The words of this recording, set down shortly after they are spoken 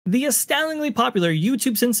The astoundingly popular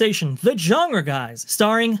YouTube sensation, The Genre Guys,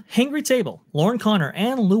 starring Hangry Table, Lorn Conner,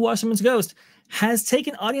 and Lou Wasserman's Ghost, has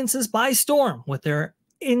taken audiences by storm with their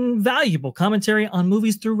invaluable commentary on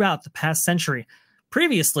movies throughout the past century.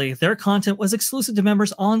 Previously, their content was exclusive to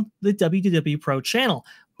members on the WDW Pro channel,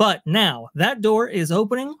 but now that door is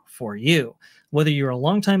opening for you, whether you're a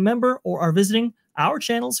longtime member or are visiting our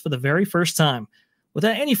channels for the very first time.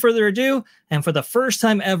 Without any further ado, and for the first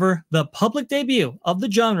time ever, the public debut of The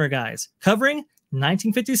Genre Guys, covering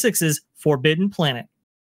 1956's Forbidden Planet.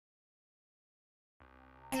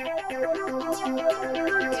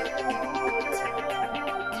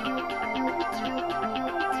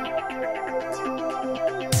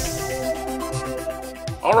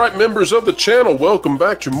 All right, members of the channel, welcome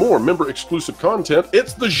back to more member-exclusive content.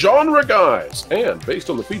 It's The Genre Guys, and based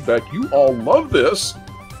on the feedback, you all love this.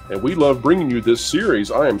 And we love bringing you this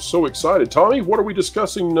series. I am so excited. Tommy, what are we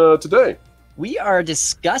discussing today? We are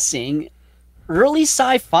discussing early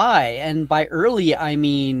sci-fi. And by early, I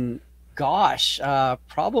mean, gosh,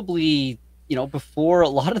 probably, before a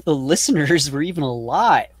lot of the listeners were even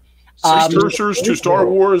alive. Precursors to Star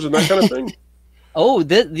Wars and that kind of thing? Oh,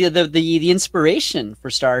 the inspiration for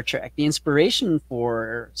Star Trek, the inspiration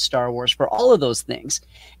for Star Wars, for all of those things.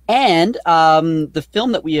 And the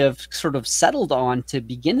film that we have sort of settled on to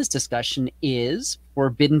begin this discussion is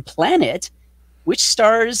Forbidden Planet, which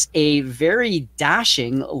stars a very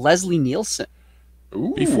dashing Leslie Nielsen.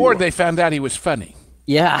 Ooh. Before they found out he was funny.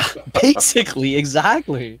 Yeah, basically,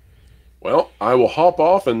 exactly. Well, I will hop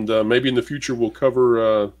off, and maybe in the future we'll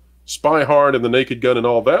cover Spy Hard and The Naked Gun and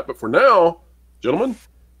all that. But for now, gentlemen,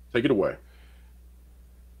 take it away.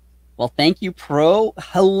 Well, thank you, Pro.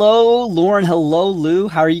 Hello, Lauren. Hello, Lou.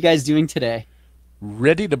 How are you guys doing today?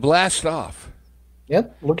 Ready to blast off.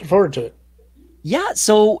 Yep, looking forward to it. Yeah,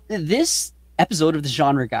 so this episode of The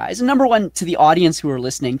Genre Guys, and number one, to the audience who are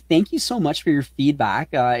listening, thank you so much for your feedback.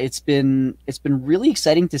 It's been really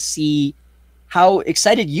exciting to see how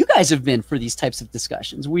excited you guys have been for these types of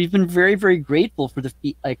discussions. We've been very, very grateful for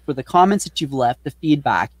the comments that you've left, the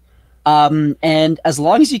feedback. And as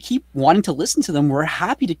long as you keep wanting to listen to them, we're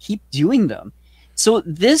happy to keep doing them. So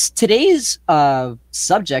today's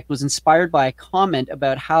subject was inspired by a comment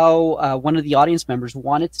about how one of the audience members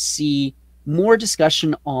wanted to see more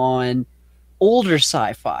discussion on older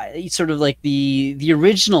sci-fi, sort of like the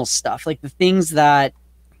original stuff, like the things that,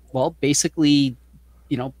 well, basically,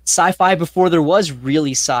 sci-fi before there was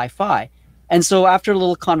really sci-fi. And so after a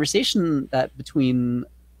little conversation between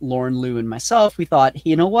Lauren, Lou, and myself, we thought,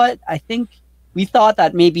 you know what? I think we thought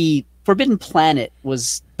that maybe Forbidden Planet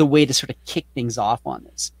was the way to sort of kick things off on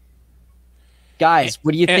this. Guys,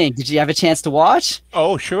 what do you think? Did you have a chance to watch?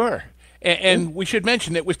 Oh, sure. And we should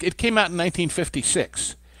mention it came out in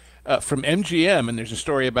 1956 from MGM, and there's a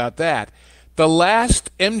story about that. The last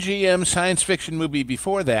MGM science fiction movie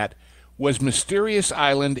before that was Mysterious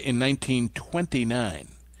Island in 1929.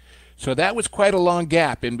 So that was quite a long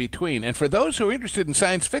gap in between. And for those who are interested in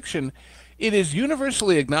science fiction, it is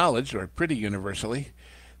universally acknowledged, or pretty universally,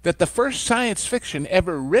 that the first science fiction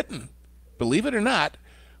ever written, believe it or not,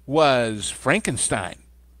 was Frankenstein.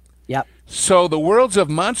 Yep. So the worlds of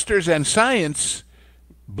monsters and science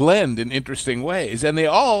blend in interesting ways. And they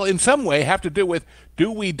all, in some way, have to do with,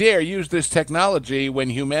 do we dare use this technology when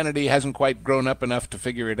humanity hasn't quite grown up enough to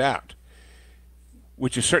figure it out?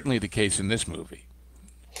 Which is certainly the case in this movie.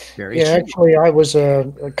 Very true. Actually, I was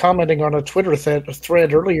commenting on a Twitter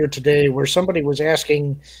thread earlier today where somebody was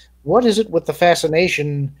asking, what is it with the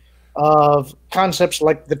fascination of concepts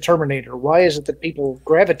like the Terminator? Why is it that people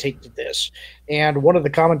gravitate to this? And one of the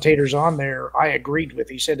commentators on there, I agreed with.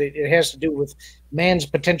 He said it has to do with man's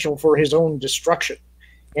potential for his own destruction.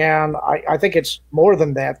 And I think it's more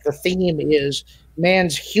than that. The theme is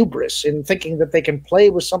man's hubris in thinking that they can play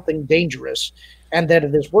with something dangerous and that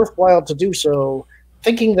it is worthwhile to do so,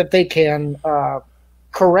 thinking that they can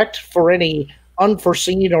correct for any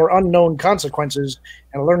unforeseen or unknown consequences,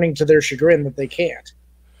 and learning to their chagrin that they can't.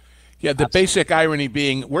 Yeah, the basic irony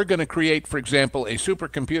being we're going to create, for example, a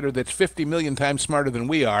supercomputer that's 50 million times smarter than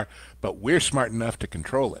we are, but we're smart enough to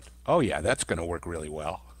control it. Oh, yeah, that's going to work really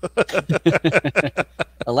well.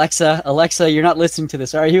 Alexa, you're not listening to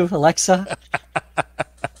this, are you, Alexa?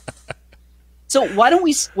 So why don't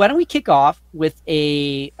we kick off with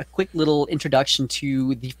a quick little introduction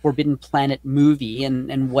to the Forbidden Planet movie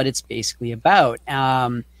and what it's basically about.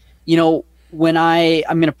 I'm going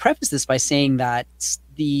to preface this by saying that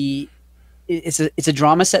it's a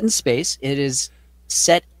drama set in space. It is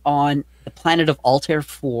set on the planet of Altair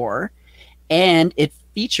 4, and it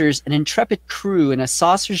features an intrepid crew in a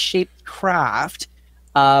saucer-shaped craft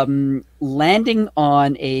landing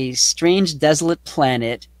on a strange, desolate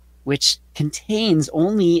planet which contains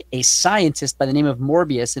only a scientist by the name of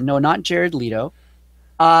Morbius, and no, not Jared Leto,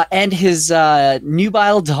 and his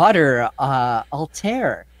nubile daughter,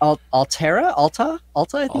 Altera, I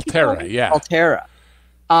think Altera, yeah. Altera.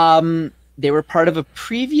 They were part of a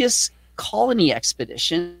previous colony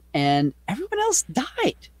expedition, and everyone else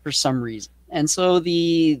died for some reason. And so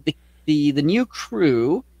the new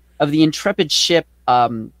crew of the Intrepid ship, I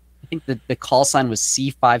think the call sign was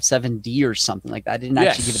C57D or something like that. I didn't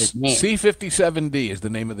actually give it a name. C57D is the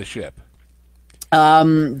name of the ship.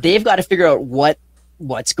 They've got to figure out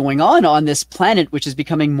what's going on this planet, which is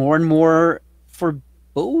becoming more and more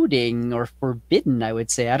foreboding or forbidden, I would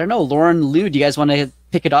say. I don't know. Lauren, Lou, do you guys want to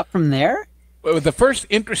pick it up from there? Well, the first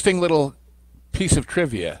interesting little piece of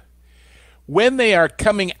trivia, when they are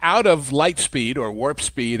coming out of light speed or warp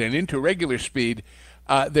speed and into regular speed,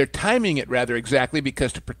 they're timing it rather exactly,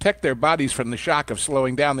 because to protect their bodies from the shock of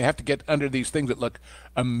slowing down, they have to get under these things that look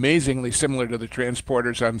amazingly similar to the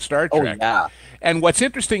transporters on Star Trek. Oh, yeah. And what's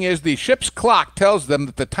interesting is the ship's clock tells them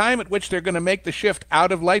that the time at which they're going to make the shift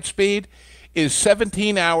out of light speed is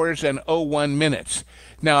 17 hours and 01 minutes.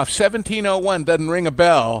 Now, if 1701 doesn't ring a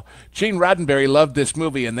bell, Gene Roddenberry loved this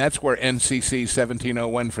movie, and that's where NCC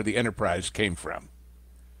 1701 for the Enterprise came from.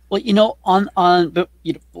 Well,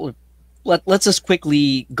 let's just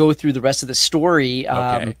quickly go through the rest of the story.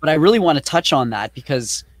 Okay. But I really want to touch on that,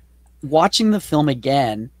 because watching the film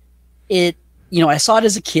again, I saw it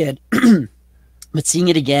as a kid, but seeing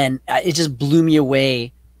it again, it just blew me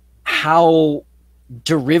away how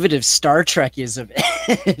derivative Star Trek is of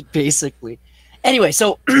it, basically. Anyway,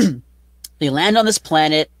 so they land on this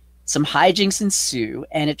planet, some hijinks ensue,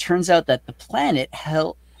 and it turns out that the planet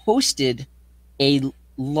hosted a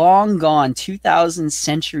long gone 2000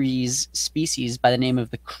 centuries species by the name of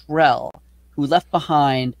the Krell, who left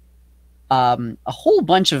behind a whole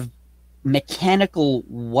bunch of mechanical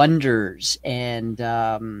wonders, and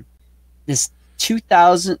this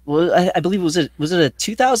 2000, I believe was it a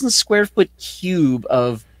 2000 square foot cube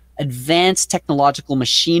of advanced technological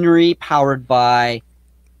machinery powered by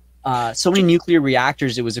so many nuclear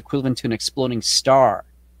reactors it was equivalent to an exploding star.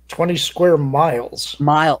 20 square miles.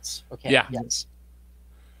 Okay. Yeah. Yes.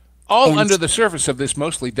 All under the surface of this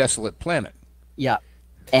mostly desolate planet. Yeah.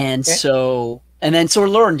 And so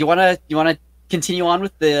Lauren, do you want to continue on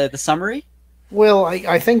with the summary? Well,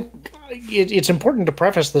 I think it's important to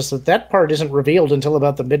preface this that part isn't revealed until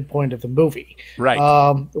about the midpoint of the movie. Right.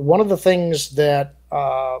 One of the things that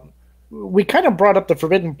we kind of brought up the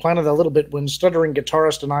Forbidden Planet a little bit when Stuttering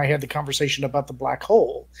Guitarist and I had the conversation about the black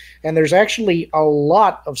hole. And there's actually a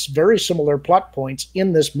lot of very similar plot points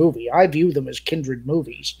in this movie. I view them as kindred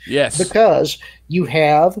movies. Yes. Because you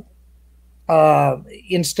have,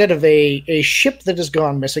 instead of a ship that has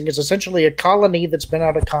gone missing, it's essentially a colony that's been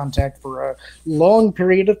out of contact for a long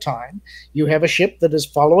period of time. You have a ship that is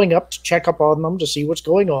following up to check up on them to see what's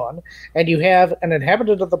going on. And you have an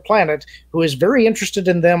inhabitant of the planet who is very interested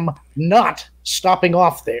in them not stopping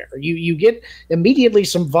off there. You get immediately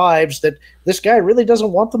some vibes that this guy really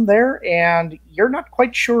doesn't want them there, and you're not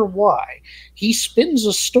quite sure why. He spins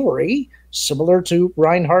a story similar to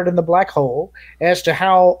Reinhardt and the Black Hole, as to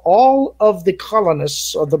how all of the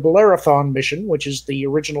colonists of the Bellerophon mission, which is the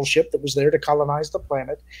original ship that was there to colonize the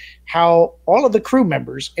planet, how all of the crew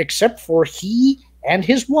members, except for he and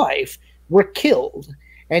his wife, were killed,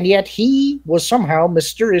 and yet he was somehow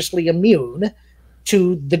mysteriously immune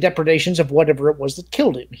to the depredations of whatever it was that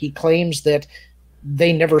killed him. He claims that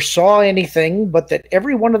they never saw anything, but that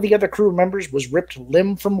every one of the other crew members was ripped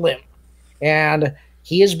limb from limb. And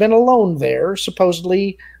he has been alone there,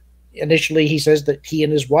 supposedly. Initially, he says that he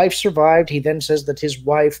and his wife survived. He then says that his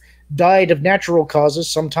wife died of natural causes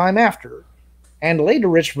sometime after. And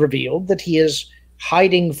later it's revealed that he is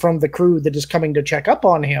hiding from the crew that is coming to check up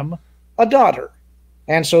on him a daughter.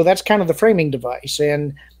 And so that's kind of the framing device.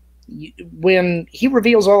 And when he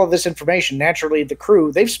reveals all of this information, naturally the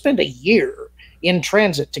crew, they've spent a year in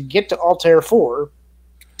transit to get to Altair 4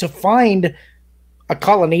 to find a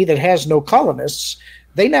colony that has no colonists.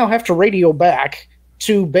 They now have to radio back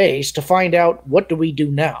to base to find out, what do we do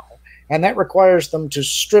now? And that requires them to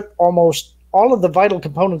strip almost all of the vital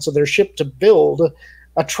components of their ship to build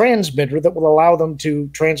a transmitter that will allow them to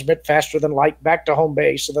transmit faster than light back to home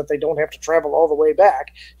base, so that they don't have to travel all the way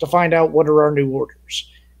back to find out what are our new orders.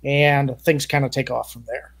 And things kind of take off from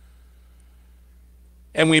there.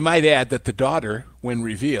 And we might add that the daughter, when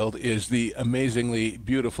revealed, is the amazingly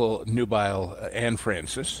beautiful nubile Anne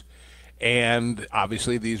Francis. And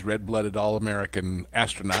obviously these red-blooded all-American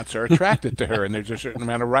astronauts are attracted to her, and there's a certain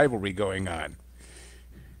amount of rivalry going on.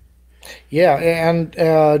 Yeah,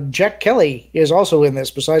 and Jack Kelly is also in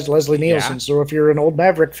this, besides Leslie Nielsen. Yeah. So if you're an old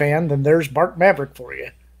Maverick fan, then there's Bart Maverick for you.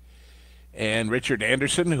 And Richard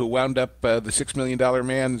Anderson, who wound up the $6 Million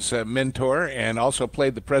Man's mentor and also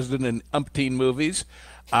played the president in umpteen movies.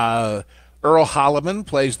 Earl Holliman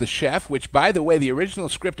plays the chef, which, by the way, the original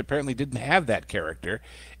script apparently didn't have that character.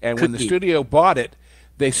 And when the studio bought it,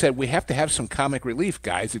 they said, we have to have some comic relief,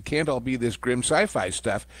 guys. It can't all be this grim sci-fi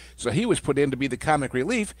stuff. So he was put in to be the comic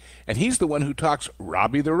relief, and he's the one who talks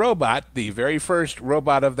Robbie the Robot, the very first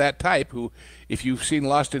robot of that type, who, if you've seen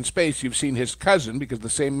Lost in Space, you've seen his cousin, because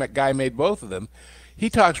the same guy made both of them. He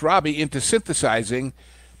talks Robbie into synthesizing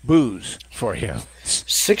booze for him.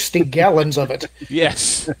 60 gallons of it.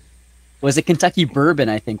 Yes. Was it Kentucky bourbon,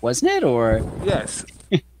 I think, wasn't it? Or Yes.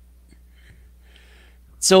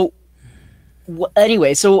 So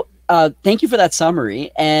anyway, so thank you for that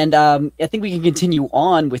summary. And I think we can continue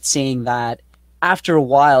on with saying that after a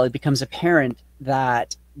while, it becomes apparent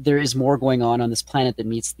that there is more going on this planet than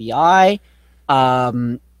meets the eye.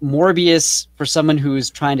 Morbius, for someone who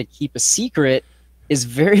is trying to keep a secret, is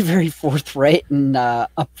very, very forthright and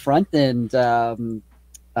upfront and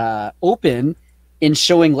open in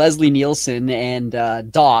showing Leslie Nielsen and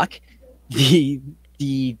Doc the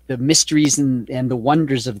mysteries and the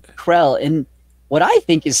wonders of Krell in what I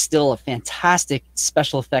think is still a fantastic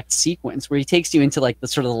special effects sequence where he takes you into like the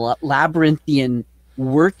sort of labyrinthian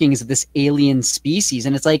workings of this alien species,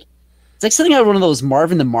 and it's like something out of one of those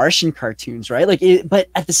Marvin the Martian cartoons, right? But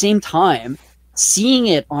at the same time, seeing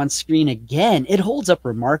it on screen again, it holds up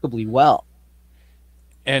remarkably well.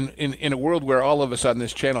 And in a world where all of us on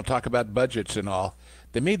this channel talk about budgets and all,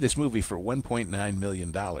 they made this movie for $1.9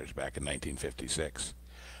 million back in 1956.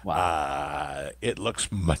 Wow. It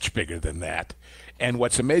looks much bigger than that. And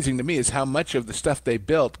what's amazing to me is how much of the stuff they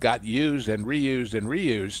built got used and reused and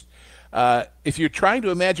reused. If you're trying to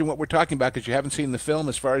imagine what we're talking about because you haven't seen the film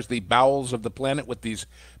as far as the bowels of the planet with these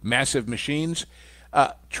massive machines,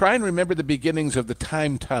 try and remember the beginnings of the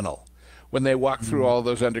time tunnel when they walk through all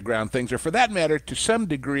those underground things, or for that matter, to some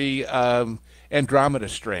degree, Andromeda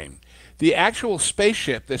Strain. The actual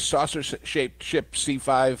spaceship, this saucer-shaped ship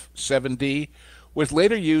C-5-7D, was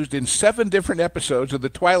later used in 7 different episodes of The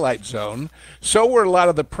Twilight Zone. So were a lot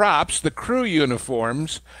of the props, the crew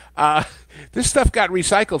uniforms. This stuff got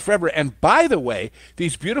recycled forever. And by the way,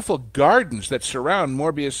 these beautiful gardens that surround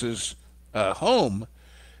Morbius's home,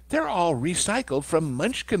 they're all recycled from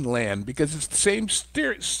Munchkin Land because it's the same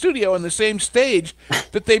studio and the same stage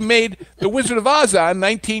that they made The Wizard of Oz on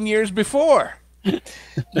 19 years before.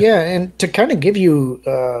 Yeah, and to kind of give you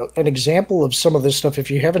an example of some of this stuff, if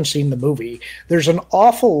you haven't seen the movie, there's an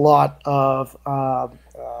awful lot of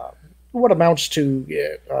what amounts to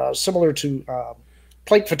similar to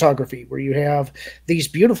plate photography, where you have these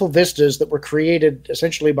beautiful vistas that were created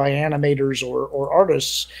essentially by animators or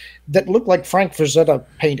artists that look like Frank Frazetta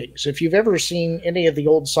paintings. If you've ever seen any of the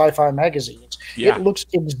old sci-fi magazines, it looks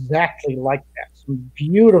exactly like that. Some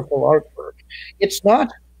beautiful artwork. It's not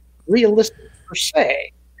realistic per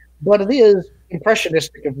se, but it is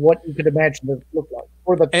impressionistic of what you could imagine it look like.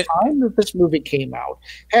 For the time that this movie came out,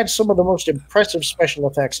 had some of the most impressive special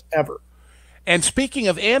effects ever. And speaking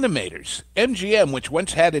of animators, MGM, which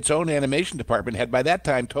once had its own animation department, had by that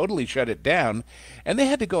time totally shut it down, and they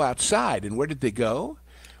had to go outside. And where did they go?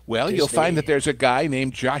 Well, Disney. You'll find that there's a guy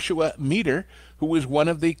named Joshua Meador, who was one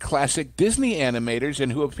of the classic Disney animators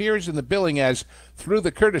and who appears in the billing as through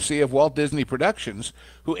the courtesy of Walt Disney Productions,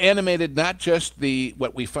 who animated not just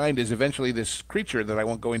what we find is eventually this creature that I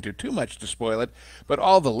won't go into too much to spoil it, but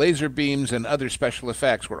all the laser beams and other special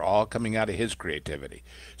effects were all coming out of his creativity.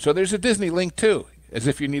 So there's a Disney link too, as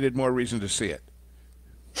if you needed more reason to see it.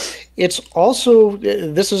 It's also,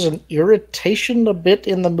 this is an irritation a bit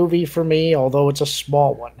in the movie for me, although it's a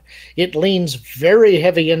small one. It leans very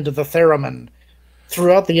heavy into the theremin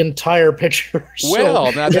throughout the entire picture.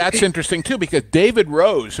 Well, now that's interesting too, because David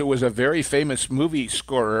Rose, who was a very famous movie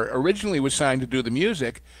scorer, originally was signed to do the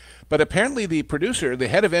music, but apparently the producer, the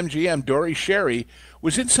head of MGM, Dory Sherry,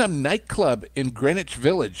 was in some nightclub in Greenwich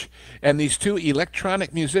Village, and these 2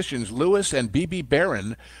 electronic musicians, Lewis and B.B.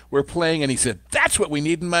 Barron, were playing, and he said, that's what we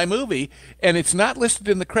need in my movie, and it's not listed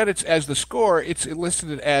in the credits as the score, it's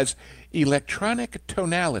listed as electronic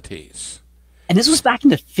tonalities. And this was back in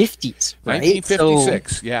the 50s, right?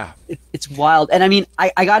 1956, so yeah. It's wild. And I mean,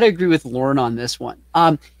 I got to agree with Lorn on this one.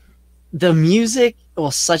 The music,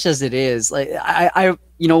 well, such as it is, like I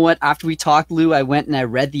you know what? After we talked, Lou, I went and I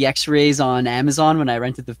read the X-rays on Amazon when I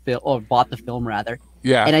rented the film, or bought the film rather.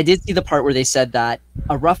 Yeah. And I did see the part where they said that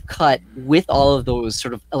a rough cut with all of those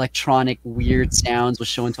sort of electronic weird sounds was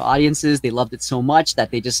shown to audiences. They loved it so much that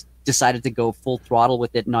they just decided to go full throttle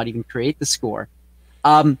with it and not even create the score.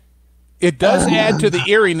 It does add to the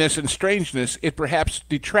eeriness and strangeness. It perhaps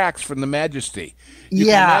detracts from the majesty.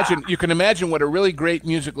 You can imagine what a really great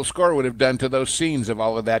musical score would have done to those scenes of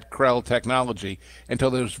all of that Krell technology and to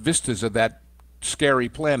those vistas of that scary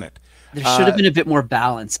planet. There should have been a bit more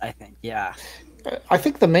balance, I think. Yeah. I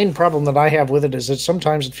think the main problem that I have with it is that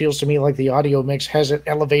sometimes it feels to me like the audio mix has it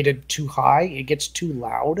elevated too high. It gets too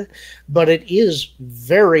loud, but it is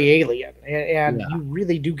very alien. And you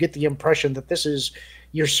really do get the impression that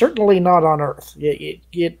you're certainly not on Earth.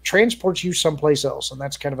 It transports you someplace else. And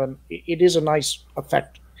that's kind of it is a nice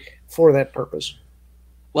effect for that purpose.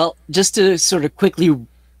 Well, just to sort of quickly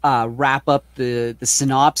wrap up the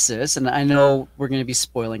synopsis, and I know we're going to be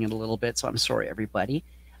spoiling it a little bit, so I'm sorry, everybody.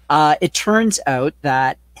 It turns out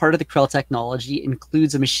that part of the Krell technology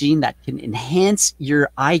includes a machine that can enhance your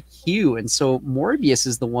IQ. And so Morbius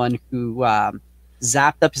is the one who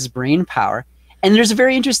zapped up his brain power. And there's a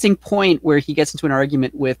very interesting point where he gets into an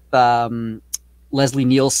argument with Leslie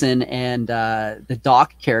Nielsen and the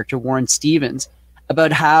Doc character, Warren Stevens,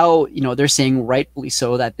 about how, they're saying rightfully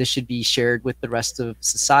so that this should be shared with the rest of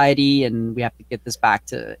society and we have to get this back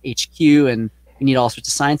to HQ and we need all sorts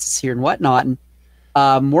of scientists here and whatnot. And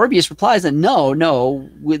Morbius replies that no,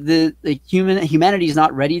 with the humanity is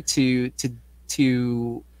not ready to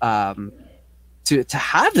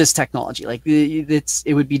have this technology. Like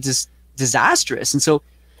it would be just disastrous. And so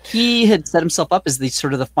he had set himself up as the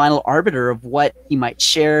sort of the final arbiter of what he might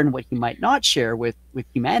share and what he might not share with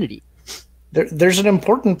humanity. There's an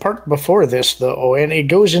important part before this, though, and it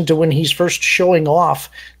goes into when he's first showing off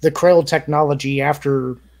the Krell technology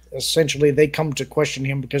after essentially they come to question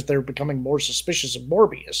him because they're becoming more suspicious of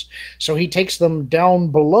Morbius. So he takes them down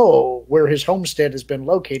below where his homestead has been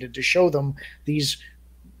located to show them these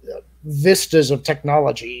vistas of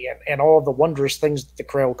technology and all of the wondrous things that the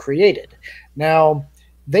Krell created. Now,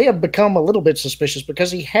 they have become a little bit suspicious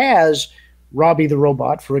because he has Robbie the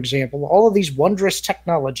robot, for example, all of these wondrous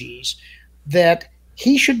technologies that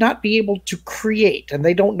he should not be able to create, and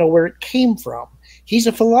they don't know where it came from. He's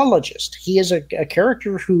a philologist. He is a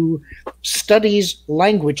character who studies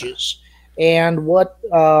languages. And what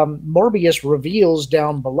Morbius reveals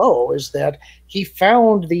down below is that he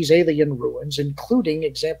found these alien ruins, including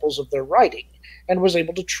examples of their writing, and was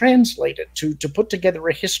able to translate it to put together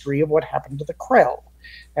a history of what happened to the Krell.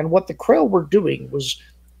 And what the Krell were doing was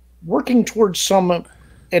working towards some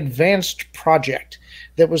advanced project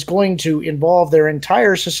that was going to involve their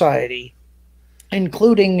entire society,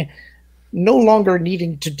 including no longer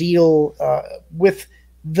needing to deal with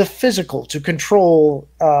the physical to control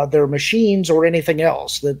their machines or anything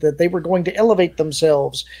else, that they were going to elevate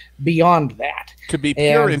themselves beyond that. To be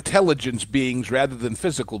pure intelligence beings rather than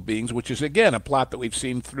physical beings, which is, again, a plot that we've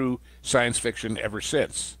seen through science fiction ever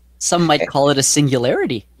since. Some might call it a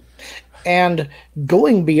singularity. And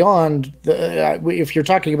going beyond, if you're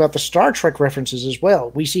talking about the Star Trek references as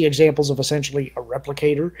well, we see examples of essentially a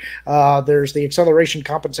replicator. There's the acceleration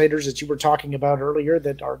compensators that you were talking about earlier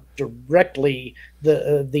that are directly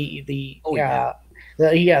they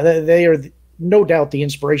are no doubt the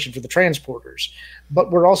inspiration for the transporters.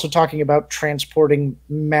 But we're also talking about transporting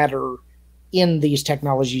matter in these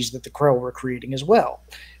technologies that the Krell were creating as well.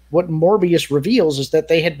 What Morbius reveals is that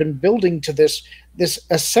they had been building to this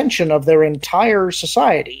ascension of their entire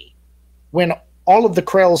society when all of the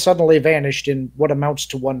Krell suddenly vanished in what amounts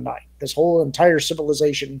to one night. This whole entire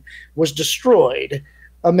civilization was destroyed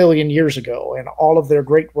 1,000,000 years ago, and all of their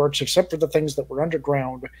great works, except for the things that were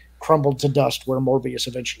underground, crumbled to dust where Morbius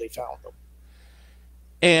eventually found them.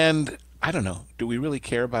 And I don't know. Do we really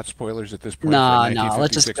care about spoilers at this point? No.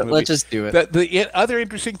 Let's just do it. The other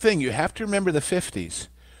interesting thing, you have to remember the 50s.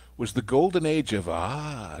 Was the golden age of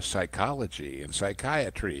psychology and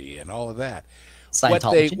psychiatry and all of that.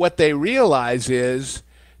 What they realize is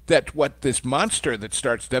that what this monster that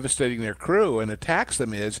starts devastating their crew and attacks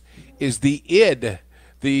them is the id,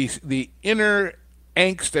 the inner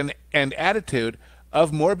angst and attitude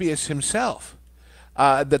of Morbius himself.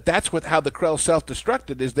 That's how the Krell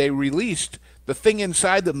self-destructed is they released the thing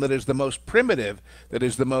inside them that is the most primitive, that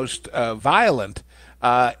is the most violent,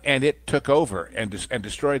 and it took over and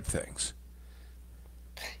destroyed things.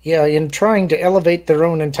 Yeah, in trying to elevate their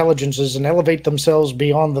own intelligences and elevate themselves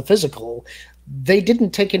beyond the physical, they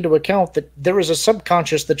didn't take into account that there is a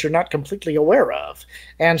subconscious that you're not completely aware of.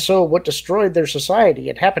 And so what destroyed their society,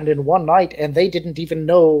 it happened in one night, and they didn't even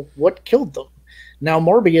know what killed them. Now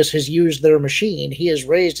Morbius has used their machine. He has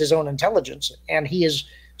raised his own intelligence, and he has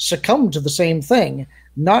succumbed to the same thing.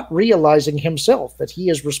 not realizing himself that he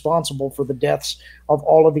is responsible for the deaths of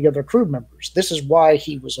all of the other crew members. This is why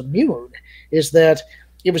he was immune, is that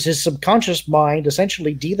it was his subconscious mind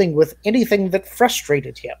essentially dealing with anything that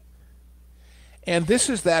frustrated him. And this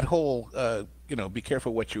is that whole, be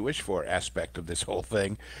careful what you wish for aspect of this whole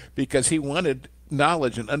thing, because he wanted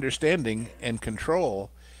knowledge and understanding and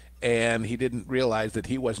control, and he didn't realize that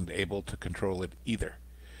he wasn't able to control it either.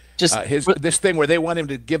 This thing where they want him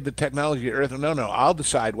to give the technology to Earth, no, I'll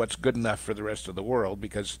decide what's good enough for the rest of the world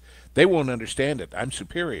because they won't understand it. I'm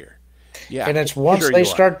superior. Yeah, and it's once they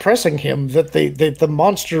start pressing him that the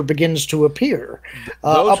monster begins to appear.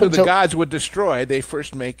 Those who the gods would destroy, they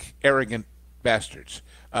first make arrogant bastards.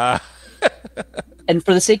 And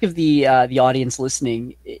for the sake of the audience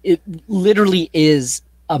listening, it literally is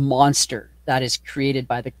a monster that is created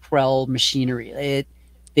by the Krell machinery.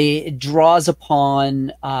 It draws upon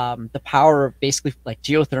the power of basically like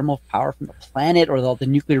geothermal power from the planet or the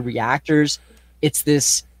nuclear reactors. It's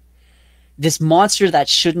this monster that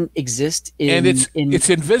shouldn't exist. And it's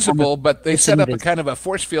invisible, but they set up a kind of a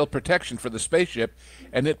force field protection for the spaceship,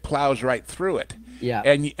 and it plows right through it. Yeah,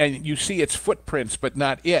 and you see its footprints, but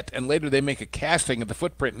not it. And later they make a casting of the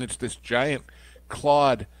footprint, and it's this giant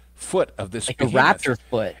clawed foot of this like behemoth. A raptor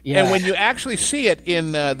foot. Yeah. And when you actually see it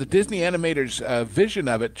in the Disney animator's vision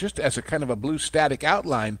of it, just as a kind of a blue static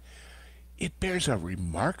outline, it bears a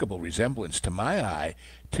remarkable resemblance to my eye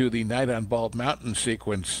to the Night on Bald Mountain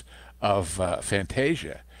sequence of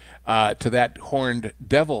Fantasia, to that horned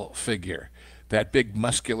devil figure, that big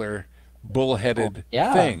muscular bull-headed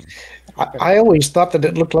thing. I always thought that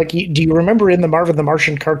it looked like. Do you remember in the Marvin the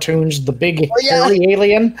Martian cartoons, the big hairy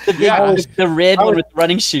alien? The red one with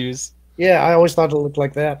running shoes. Yeah, I always thought it looked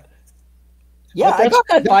like that. Yeah, I got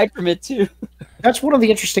that vibe from it too. That's one of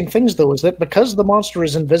the interesting things, though, is that because the monster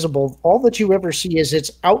is invisible, all that you ever see is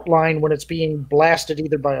its outline when it's being blasted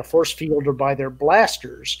either by a force field or by their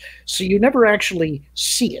blasters. So you never actually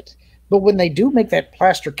see it. But when they do make that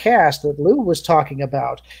plaster cast that Lou was talking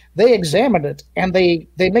about, they examine it and they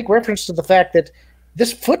make reference to the fact that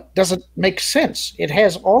this foot doesn't make sense. It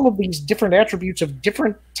has all of these different attributes of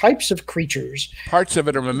different types of creatures. Parts of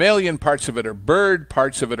it are mammalian, parts of it are bird,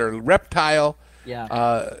 parts of it are reptile.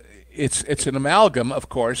 Yeah. It's an amalgam, of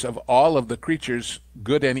course, of all of the creatures,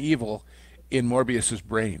 good and evil, in Morbius's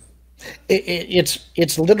brain.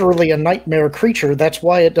 It's literally a nightmare creature. That's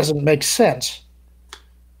why it doesn't make sense.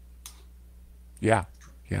 Yeah.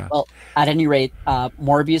 Well, at any rate,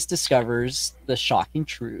 Morbius discovers the shocking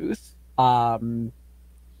truth,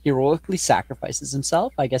 heroically sacrifices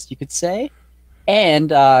himself, I guess you could say,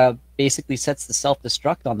 and basically sets the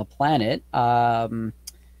self-destruct on the planet. The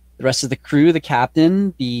rest of the crew, the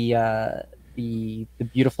captain, the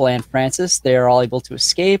beautiful Anne Francis, they're all able to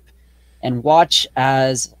escape and watch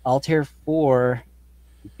as Altair 4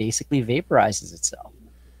 basically vaporizes itself.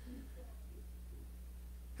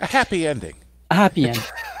 A happy ending. A happy ending.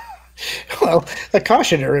 Well, a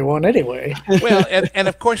cautionary one anyway. Well, and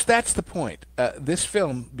of course that's the point. This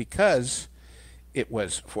film, because it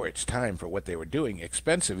was, for its time, for what they were doing,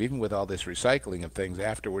 expensive, even with all this recycling of things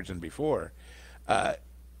afterwards and before,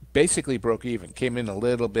 basically broke even, came in a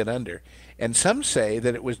little bit under. And some say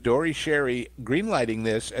that it was Dory Sherry greenlighting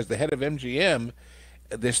this as the head of MGM,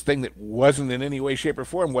 this thing that wasn't in any way, shape, or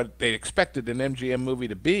form what they expected an MGM movie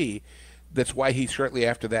to be. That's why he shortly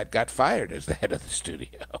after that got fired as the head of the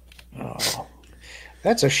studio. Oh,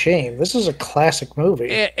 that's a shame. This is a classic movie.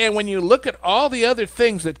 And when you look at all the other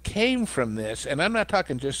things that came from this, and I'm not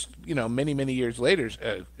talking just, many, many years later,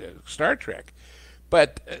 Star Trek,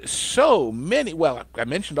 but so many, well, I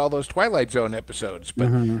mentioned all those Twilight Zone episodes, but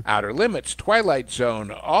Outer Limits, Twilight Zone,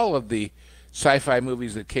 all of the sci-fi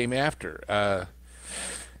movies that came after,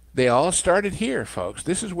 they all started here, folks.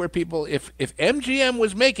 This is where people, if MGM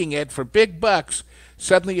was making it for big bucks,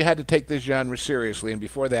 suddenly you had to take this genre seriously, and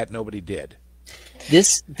before that, nobody did.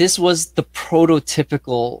 This was the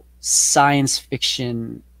prototypical science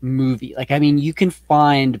fiction movie. Like, I mean, you can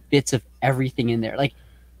find bits of everything in there. Like,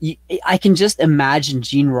 I can just imagine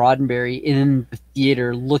Gene Roddenberry in the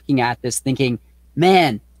theater looking at this thinking,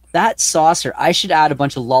 man, that saucer, I should add a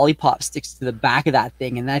bunch of lollipop sticks to the back of that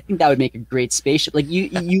thing, and I think that would make a great spaceship. Like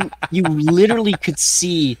you literally could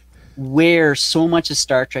see where so much of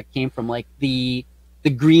Star Trek came from, like the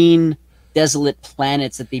green desolate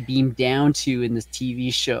planets that they beamed down to in this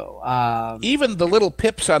TV show. Even the little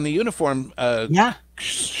pips on the uniform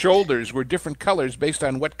shoulders were different colors based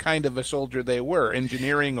on what kind of a soldier they were,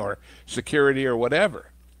 engineering or security or whatever.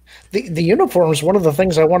 The uniform is one of the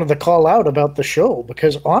things I wanted to call out about the show,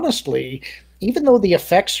 because honestly, even though the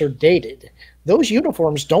effects are dated, those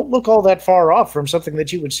uniforms don't look all that far off from something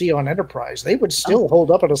that you would see on Enterprise. They would still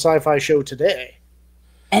hold up at a sci-fi show today.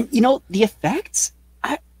 And the effects,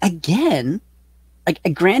 again, like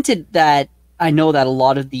granted that I know that a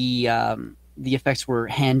lot of the effects were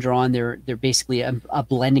hand drawn. They're basically a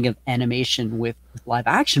blending of animation with live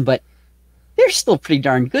action, but they're still pretty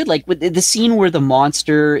darn good. Like with the scene where the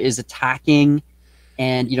monster is attacking,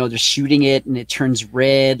 and they're shooting it, and it turns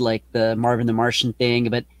red, like the Marvin the Martian thing.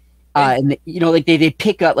 But and like they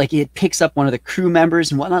pick up, like it picks up one of the crew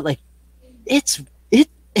members and whatnot. Like it's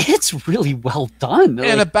really well done.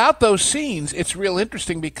 And about those scenes, it's real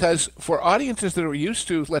interesting because for audiences that are used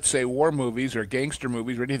to, let's say, war movies or gangster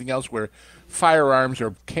movies or anything else where firearms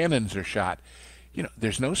or cannons are shot,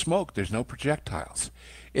 there's no smoke, there's no projectiles.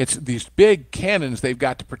 It's these big cannons they've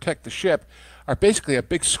got to protect the ship are basically a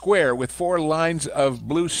big square with 4 lines of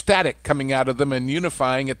blue static coming out of them and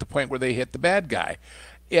unifying at the point where they hit the bad guy.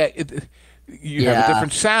 You have a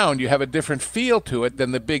different sound, you have a different feel to it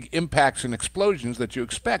than the big impacts and explosions that you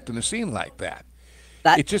expect in a scene like that.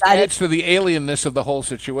 It just adds to the alienness of the whole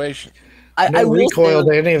situation. I recoil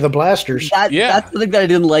to any of the blasters. That's something that I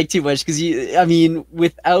didn't like too much because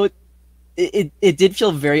without it did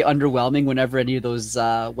feel very underwhelming whenever any of those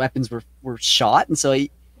weapons were shot, and so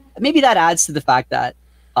maybe that adds to the fact that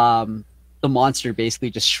the monster basically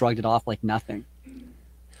just shrugged it off like nothing.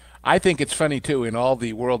 I think it's funny, too, in all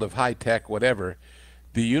the world of high-tech whatever,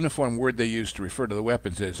 the uniform word they use to refer to the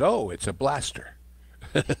weapons is, it's a blaster.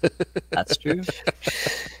 That's true.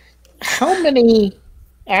 How many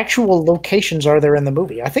actual locations are there in the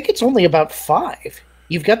movie? I think it's only about 5.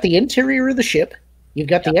 You've got the interior of the ship. You've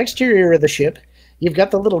got the exterior of the ship. You've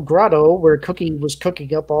got the little grotto where Cookie was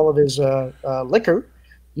cooking up all of his liquor.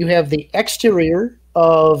 You have the exterior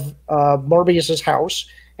of Morbius's house.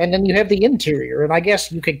 And then you have the interior, and I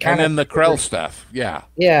guess you could kind of... And then the Krell stuff, yeah.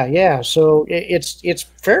 Yeah. So it's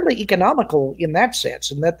fairly economical in that sense,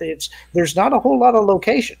 and that there's not a whole lot of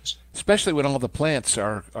locations. Especially when all the plants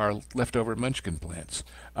are leftover Munchkin plants.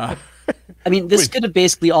 This could have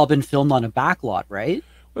basically all been filmed on a backlot, right?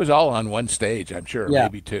 It was all on one stage, I'm sure. Yeah.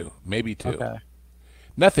 Maybe two. Okay.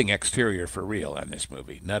 Nothing exterior for real on this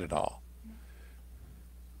movie, not at all.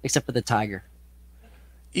 Except for the tiger.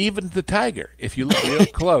 Even the tiger, if you look real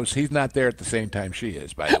close, he's not there at the same time she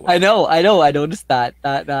is, by the way. I know. I noticed that.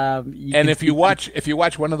 And if you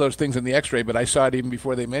watch one of those things in the X-ray, but I saw it even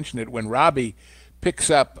before they mentioned it, when Robbie picks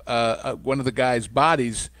up one of the guy's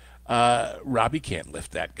bodies, Robbie can't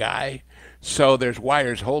lift that guy. So there's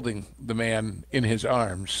wires holding the man in his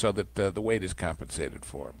arms so that the weight is compensated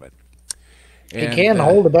for. He can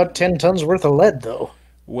hold about 10 tons worth of lead, though.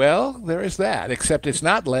 Well, there is that, except it's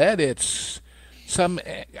not lead, it's some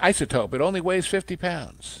isotope. It only weighs 50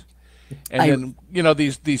 pounds. And then,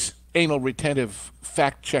 these anal retentive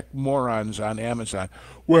fact-check morons on Amazon.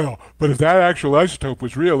 Well, but if that actual isotope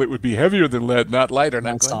was real, it would be heavier than lead, not lighter.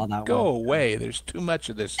 Go away. There's too much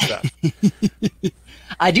of this stuff.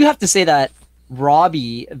 I do have to say that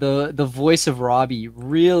Robbie, the voice of Robbie,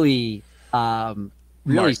 really stole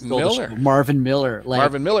the show. Marvin Miller.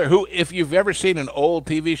 Marvin Miller, who, if you've ever seen an old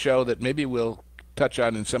TV show that maybe we'll touch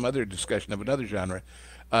on in some other discussion of another genre,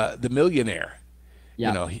 The Millionaire.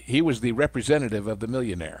 Yeah. He was the representative of The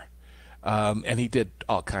Millionaire. And he did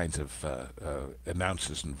all kinds of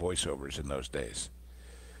announces and voiceovers in those days.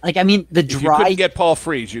 If you couldn't get Paul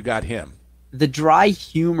Frees, you got him. The dry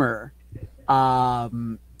humor,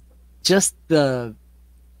 just the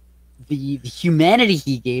humanity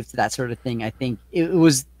he gave to that sort of thing. I think it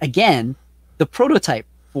was, again, the prototype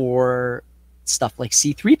for stuff like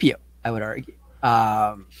C-3PO, I would argue.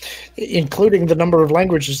 Including the number of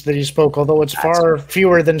languages that he spoke, although it's far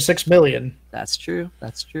fewer than 6 million. That's true.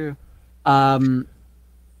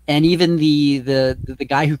 And even the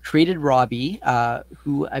guy who created Robbie,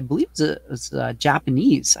 who I believe was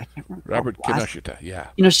Japanese, I can't remember. Robert Kinoshita, yeah.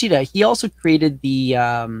 Kinoshita. He also created the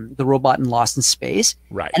robot in Lost in Space.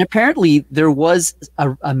 Right. And apparently there was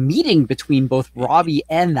a meeting between both Robbie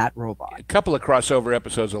and that robot. A couple of crossover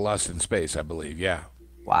episodes of Lost in Space, I believe, yeah.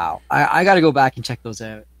 Wow. I got to go back and check those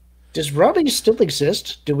out. Does Robbie still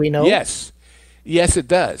exist? Do we know? Yes, it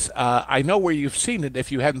does. I know where you've seen it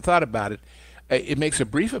if you hadn't thought about it. It makes a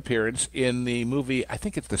brief appearance in the movie, I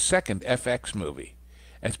think it's the second FX movie,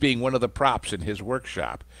 as being one of the props in his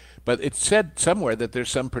workshop. But it said somewhere that there's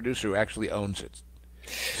some producer who actually owns it.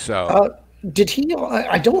 So did he?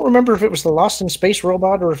 I don't remember if it was the Lost in Space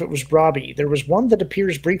robot or if it was Robbie. There was one that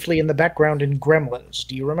appears briefly in the background in Gremlins.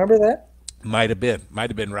 Do you remember that? Might have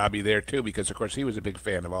been Robbie there too, because of course he was a big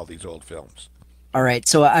fan of all these old films. All right,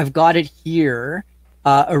 so I've got it here.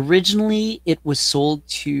 Originally, it was sold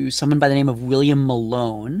to someone by the name of William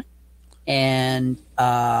Malone, and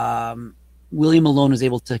William Malone was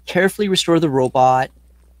able to carefully restore the robot.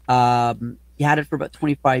 He had it for about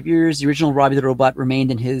 25 years. The original Robbie the Robot remained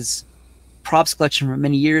in his props collection for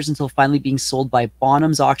many years until finally being sold by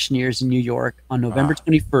Bonham's Auctioneers in New York on November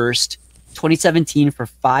 21st, 2017 for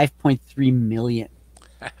 $5.3 million.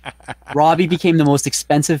 Robbie became the most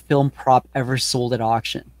expensive film prop ever sold at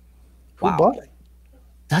auction. Who bought it?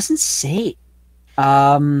 Doesn't say.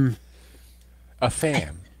 A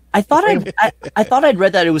fan. I thought I'd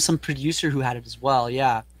read that it was some producer who had it as well.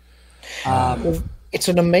 Yeah. It's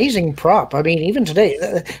an amazing prop. I mean, even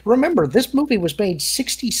today, remember, this movie was made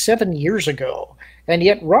 67 years ago, and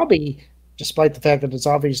yet Robbie, despite the fact that it's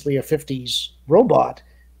obviously a 50s robot,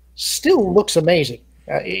 still looks amazing.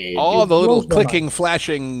 All the little clicking,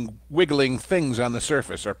 flashing, wiggling things on the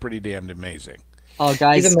surface are pretty damned amazing. Oh,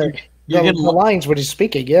 guys. Even the lines when he's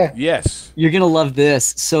speaking, yeah. Yes. You're going to love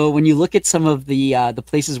this. So when you look at some of the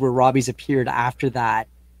places where Robbie's appeared after that,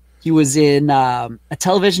 he was in a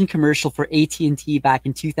television commercial for AT&T back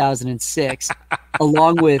in 2006,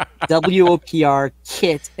 along with WOPR,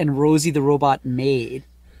 Kit, and Rosie the Robot Maid.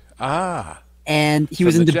 And he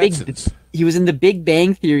was in the Big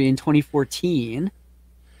Bang Theory in 2014,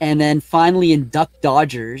 and then finally in Duck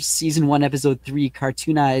Dodgers, season 1, episode 3,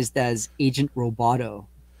 cartoonized as Agent Roboto.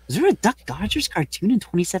 Was there a Duck Dodgers cartoon in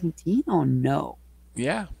 2017? Oh no.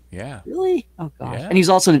 Yeah. Really? Oh gosh. Yeah. And he's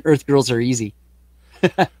also in Earth Girls Are Easy.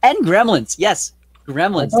 And Gremlins. Yes.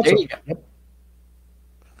 Gremlins. There you go.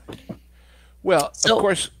 Well, of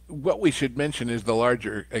course, what we should mention is the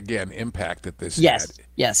larger, again, impact that this had.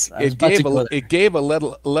 Yes. It gave a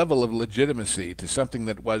level of legitimacy to something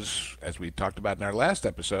that was, as we talked about in our last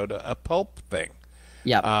episode, a pulp thing.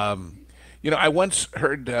 Yeah. I once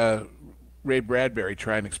heard Ray Bradbury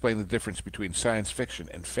try and explain the difference between science fiction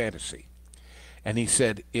and fantasy. And he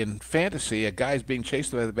said, in fantasy, a guy's being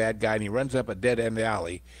chased by the bad guy, and he runs up a dead-end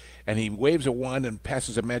alley, and he waves a wand and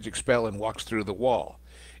passes a magic spell and walks through the wall.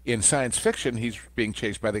 In science fiction, he's being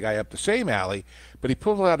chased by the guy up the same alley, but he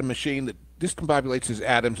pulls out a machine that discombobulates his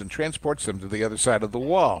atoms and transports them to the other side of the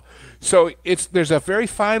wall. So there's a very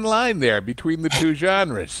fine line there between the two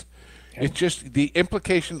genres. It's just the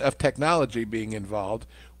implication of technology being involved,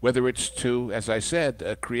 whether it's to, as I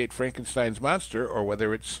said, create Frankenstein's monster, or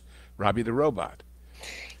whether it's Robbie the Robot.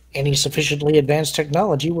 Any sufficiently advanced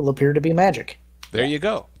technology will appear to be magic. There you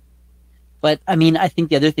go. But I mean, I think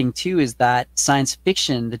the other thing too is that science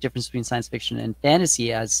fiction, the difference between science fiction and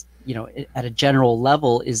fantasy, as you know, at a general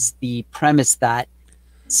level, is the premise that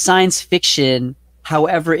science fiction,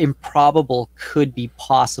 however improbable, could be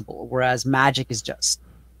possible, whereas magic is just,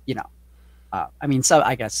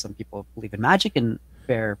 I guess some people believe in magic, and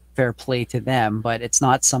fair play to them, but it's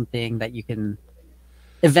not something that you can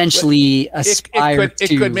eventually aspire to.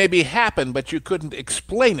 It could maybe happen, but you couldn't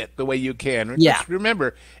explain it the way you can. Yeah. Just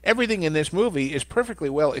remember, everything in this movie is perfectly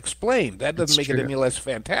well explained. That doesn't make it any less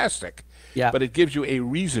fantastic. Yeah. But it gives you a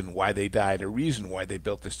reason why they died, a reason why they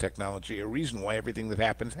built this technology, a reason why everything that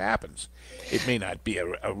happens. It may not be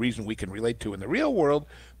a reason we can relate to in the real world,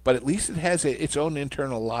 but at least it has its own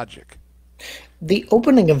internal logic. The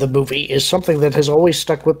opening of the movie is something that has always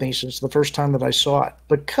stuck with me since the first time that I saw it,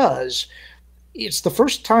 because it's the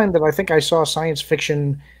first time that I think I saw science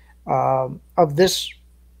fiction of this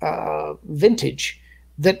vintage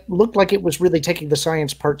that looked like it was really taking the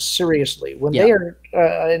science part seriously. When they are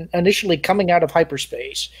initially coming out of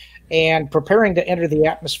hyperspace and preparing to enter the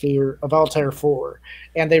atmosphere of Altair 4,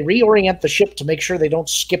 and they reorient the ship to make sure they don't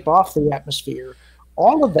skip off the atmosphere,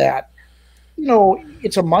 all of that,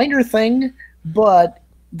 it's a minor thing, but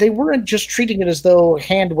they weren't just treating it as though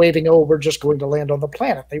hand-waving, we're just going to land on the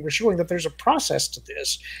planet. They were showing that there's a process to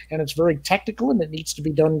this, and it's very technical, and it needs to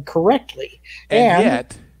be done correctly. And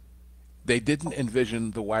yet, they didn't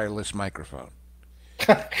envision the wireless microphone.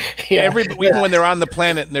 Even when they're on the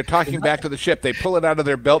planet and they're talking back to the ship, they pull it out of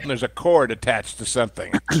their belt, and there's a cord attached to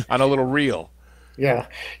something on a little reel. Yeah,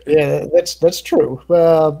 that's true.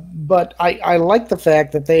 But I like the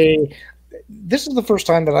fact that this is the first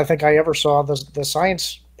time that I think I ever saw the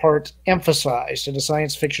science part emphasized in a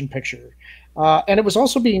science fiction picture. And it was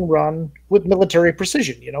also being run with military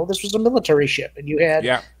precision. This was a military ship, and you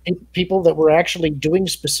had people that were actually doing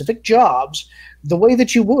specific jobs the way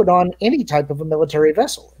that you would on any type of a military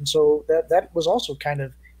vessel. And so that was also kind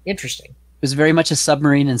of interesting. It was very much a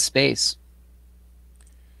submarine in space.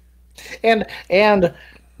 And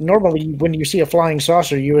normally when you see a flying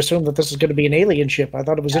saucer, you assume that this is going to be an alien ship. I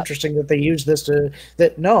thought it was interesting that they used this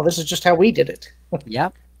this is just how we did it.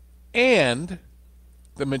 Yep. And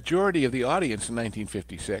the majority of the audience in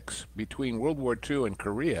 1956, between World War II and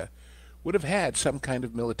Korea, would have had some kind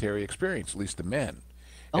of military experience, at least the men.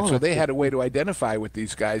 And Oh, so that's they good. had a way to identify with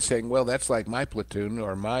these guys, saying, well, that's like my platoon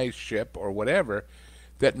or my ship or whatever,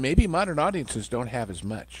 that maybe modern audiences don't have as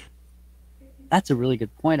much. That's a really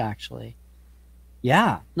good point, actually.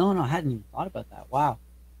 Yeah. No, I hadn't even thought about that. Wow.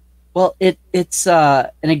 Well, it's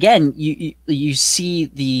and again, you see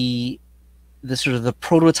the sort of the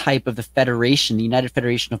prototype of the Federation, the United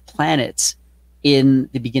Federation of Planets, in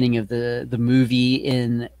the beginning of the movie,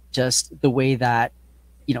 in just the way that,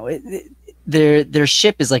 you know, their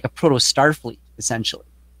ship is like a proto Starfleet, essentially.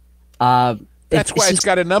 That's why it's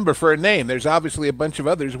got a number for a name. There's obviously a bunch of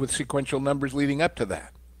others with sequential numbers leading up to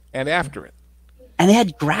that and after it. And they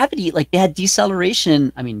had gravity, like they had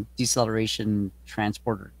deceleration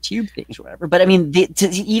transporter tube things or whatever. But I mean, to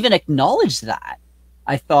even acknowledge that,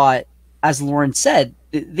 I thought, as Lauren said,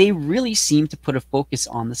 they really seem to put a focus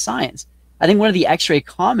on the science. I think one of the X-ray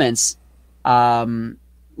comments,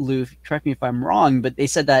 Lou, correct me if I'm wrong, but they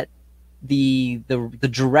said that the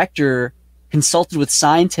director consulted with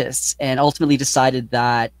scientists and ultimately decided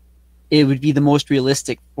that it would be the most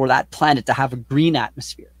realistic for that planet to have a green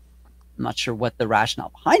atmosphere. I'm not sure what the rationale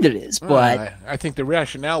behind it is, but I think the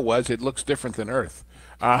rationale was it looks different than Earth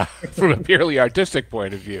from a purely artistic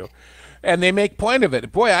point of view. And they make point of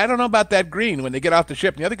it. Boy, I don't know about that green when they get off the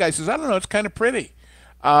ship. And the other guy says, I don't know, it's kind of pretty.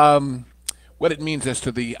 What it means as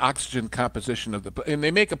to the oxygen composition of the... And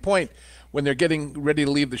they make a point when they're getting ready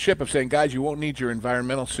to leave the ship of saying, guys, you won't need your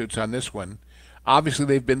environmental suits on this one. Obviously,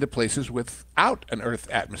 they've been to places without an Earth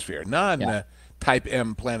atmosphere, non-Type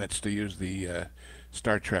M planets, to use the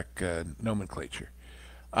Star Trek nomenclature.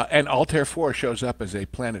 And Altair 4 shows up as a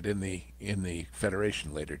planet in the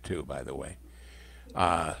Federation later, too, by the way.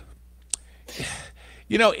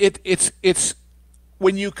 You know, it's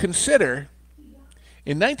when you consider,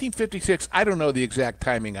 in 1956, I don't know the exact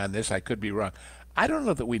timing on this, I could be wrong. I don't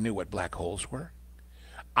know that we knew what black holes were.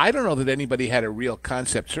 I don't know that anybody had a real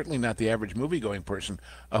concept, certainly not the average movie-going person,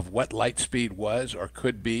 of what light speed was or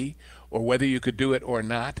could be, or whether you could do it or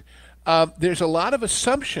not. There's a lot of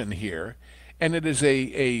assumption here, and it is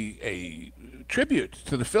a tribute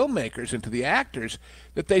to the filmmakers and to the actors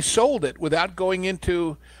that they sold it without going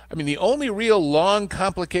into... I mean, the only real long,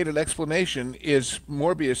 complicated explanation is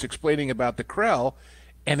Morbius explaining about the Krell,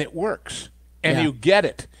 and it works. And you get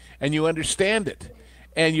it, and you understand it.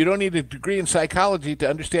 And you don't need a degree in psychology to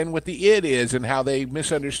understand what the id is and how they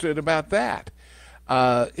misunderstood about that.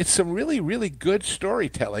 It's some really, really good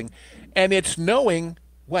storytelling, and it's knowing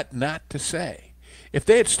what not to say. If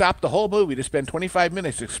they had stopped the whole movie to spend 25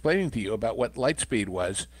 minutes explaining to you about what light speed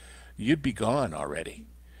was, you'd be gone already.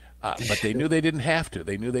 But they knew they didn't have to.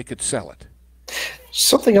 They knew they could sell it.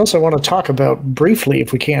 Something else I want to talk about briefly,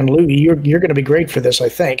 if we can, Lou, you're going to be great for this, I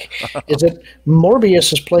think, is that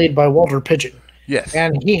Morbius is played by Walter Pidgeon. Yes.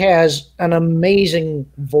 And he has an amazing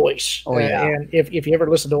voice. Oh, yeah. And if you ever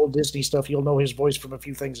listen to old Disney stuff, you'll know his voice from a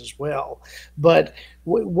few things as well. But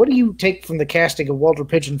what do you take from the casting of Walter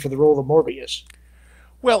Pidgeon for the role of Morbius?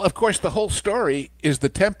 Well, of course, the whole story is the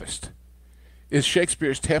Tempest, is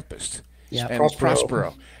Shakespeare's Tempest. Yeah, and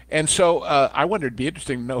Prospero. And so I wondered, it'd be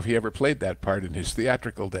interesting to know if he ever played that part in his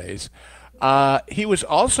theatrical days. He was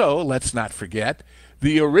also, let's not forget,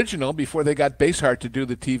 the original, before they got Basehart to do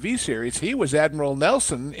the TV series, he was Admiral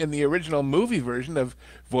Nelson in the original movie version of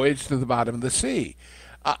Voyage to the Bottom of the Sea.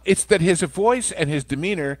 It's that his voice and his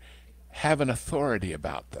demeanor have an authority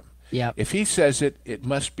about them. Yep. If he says it, it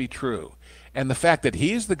must be true. And the fact that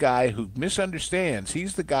he's the guy who misunderstands,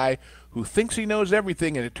 he's the guy who thinks he knows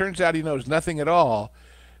everything and it turns out he knows nothing at all,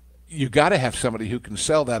 you got to have somebody who can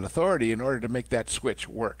sell that authority in order to make that switch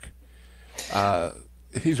work.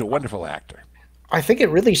 He's a wonderful actor. I think it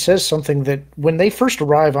really says something that when they first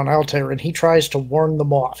arrive on Altair and he tries to warn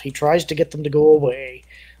them off, he tries to get them to go away,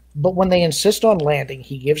 but when they insist on landing,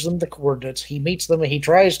 he gives them the coordinates, he meets them, and he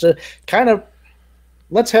tries to kind of,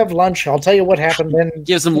 let's have lunch, I'll tell you what happened, then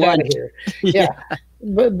gives them lunch. Here. Yeah.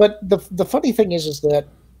 But the funny thing is that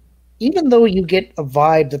even though you get a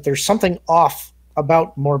vibe that there's something off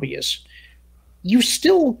about Morbius, you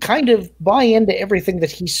still kind of buy into everything that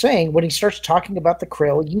he's saying when he starts talking about the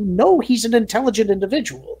Krell. You know he's an intelligent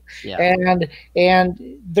individual. Yeah.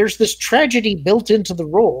 And there's this tragedy built into the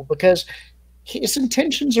role because his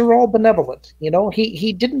intentions are all benevolent. You know,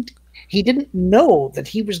 he didn't know that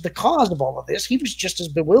he was the cause of all of this. He was just as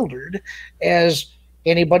bewildered as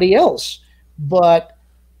anybody else. But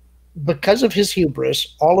because of his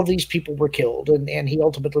hubris, all of these people were killed, and he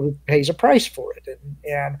ultimately pays a price for it.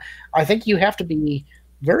 And I think you have to be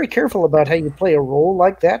very careful about how you play a role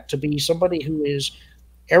like that, to be somebody who is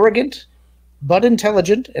arrogant, but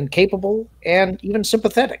intelligent and capable and even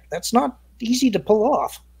sympathetic. That's not easy to pull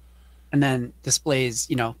off. And then displays,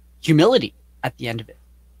 humility at the end of it.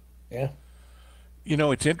 Yeah. You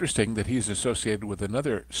know, it's interesting that he's associated with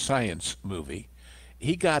another science movie.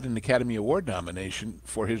 He got an Academy Award nomination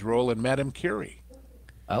for his role in Madame Curie.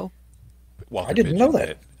 Oh, Walter I didn't know Pidgeon that.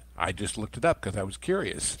 did. I just looked it up because I was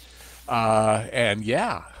curious. And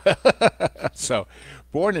yeah. So,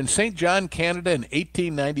 born in St. John, Canada in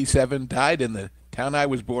 1897, died in the town I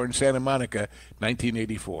was born, Santa Monica,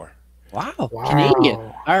 1984. wow. Wow. Canadian.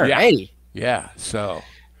 All Yeah. righty. Yeah, so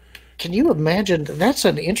Can you imagine? That's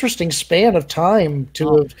an interesting span of time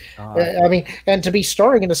to Oh, have. I mean, and to be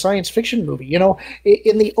starring in a science fiction movie. You know,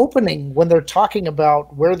 in the opening, when they're talking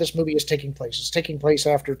about where this movie is taking place, it's taking place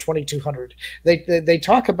after 2200. They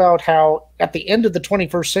talk about how at the end of the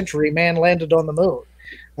 21st century, man landed on the moon.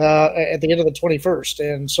 At the end of the 21st,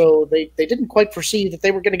 and so they didn't quite foresee that they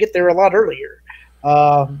were going to get there a lot earlier.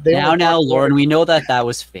 Now, Lauren, we know that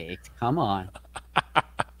was faked. Come on.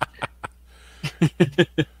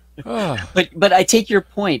 But I take your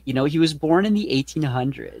point. You know, he was born in the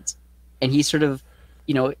 1800s, and he sort of,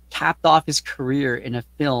 capped off his career in a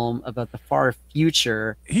film about the far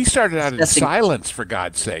future. he started out in Discussing silence, for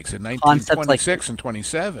God's sakes, in concepts 1926 and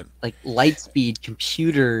 27. like light speed,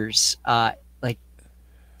 computers.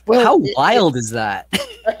 Well, How wild is that?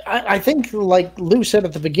 I think, like Lou said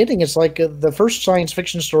at the beginning, it's like the first science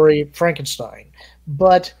fiction story, Frankenstein.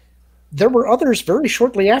 But there were others very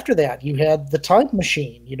shortly after that. You had The Time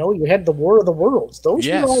Machine. You had The War of the Worlds. Those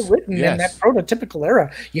Yes, were all written in that yes. prototypical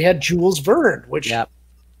era. You had Jules Verne, which Yep.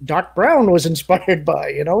 Doc Brown was inspired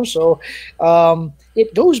by. So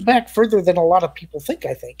it goes back further than a lot of people think,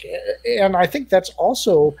 I think. And I think that's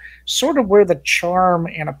also sort of where the charm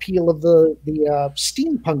and appeal of the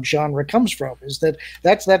steampunk genre comes from, is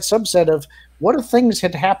that's that subset of what if things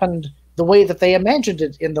had happened the way that they imagined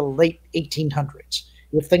it in the late 1800s,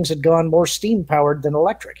 if things had gone more steam powered than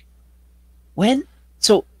electric. When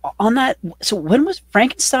was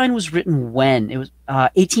Frankenstein was written? When it was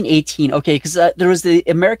 1818. Okay, because there was the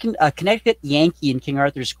American Connecticut Yankee in King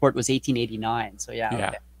Arthur's Court was 1889. So yeah, Yeah,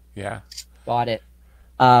 okay, yeah. got it.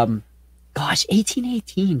 Gosh,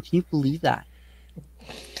 1818. Can you believe that?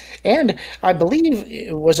 And I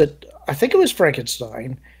believe I think it was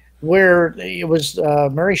Frankenstein, where it was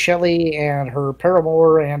Mary Shelley and her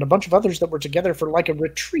paramour and a bunch of others that were together for like a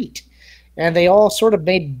retreat. And they all sort of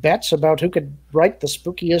made bets about who could write the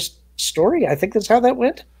spookiest story. I think that's how that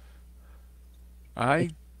went.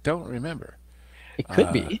 I don't remember. It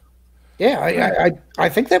could be. Yeah, I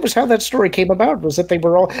think that was how that story came about, was that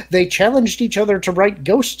they challenged each other to write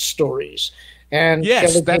ghost stories. And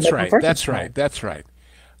Yes, Shelley that's came up right. with That's Frankenstein. right. That's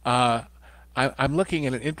right. I'm looking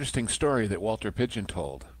at an interesting story that Walter Pidgeon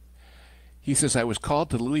told. He says, I was called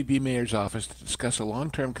to Louis B. Mayer's office to discuss a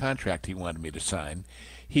long-term contract he wanted me to sign.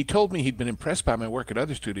 He told me he'd been impressed by my work at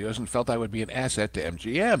other studios and felt I would be an asset to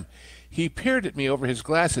MGM. He peered at me over his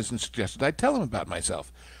glasses and suggested I tell him about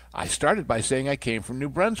myself. I started by saying I came from New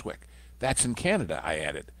Brunswick. That's in Canada, I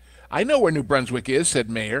added. I know where New Brunswick is, said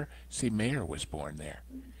Mayer. See, Mayer was born there.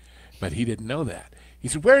 But he didn't know that. He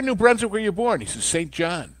said, where in New Brunswick were you born? He said, St.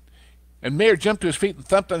 John. And Mayer jumped to his feet and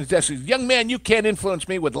thumped on his desk. He said, young man, you can't influence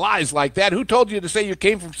me with lies like that. Who told you to say you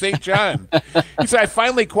came from St. John? He said, I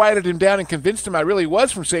finally quieted him down and convinced him I really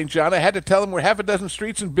was from St. John. I had to tell him where half a dozen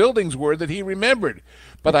streets and buildings were that he remembered.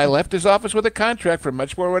 But I left his office with a contract for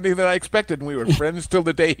much more money than I expected, and we were friends till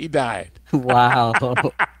the day he died. Wow.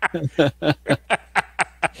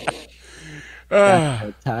 That's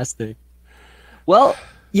fantastic. Well,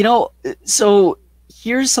 so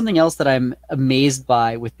here's something else that I'm amazed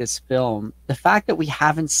by with this film. The fact that we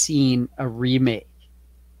haven't seen a remake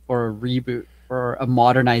or a reboot or a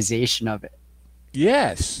modernization of it.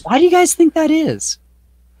 Yes. Why do you guys think that is?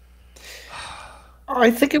 I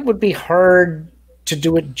think it would be hard to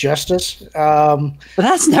do it justice. But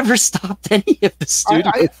that's never stopped any of the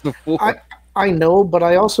studios before. I know, but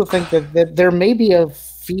I also think that there may be a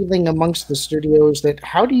feeling amongst the studios that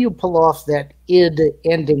how do you pull off that id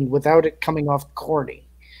ending without it coming off corny?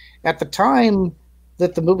 At the time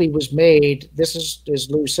that the movie was made, this is, as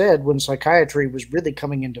Lou said, when psychiatry was really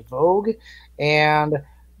coming into vogue, and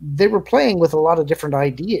they were playing with a lot of different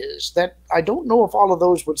ideas that I don't know if all of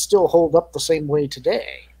those would still hold up the same way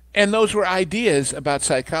today. And those were ideas about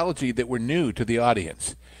psychology that were new to the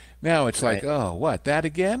audience. Now it's like, Right. oh, what, that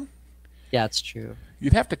again? Yeah, it's true.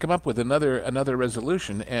 You'd have to come up with another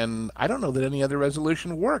resolution, and I don't know that any other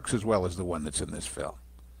resolution works as well as the one that's in this film.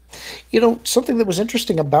 Something that was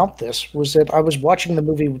interesting about this was that I was watching the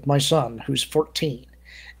movie with my son, who's 14,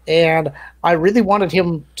 and I really wanted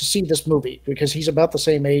him to see this movie because he's about the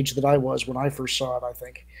same age that I was when I first saw it, I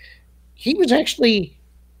think. He was actually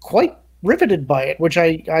quite riveted by it, which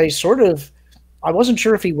I sort of I wasn't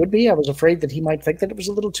sure if he would be. I was afraid that he might think that it was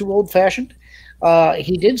a little too old-fashioned.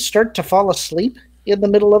 He did start to fall asleep in the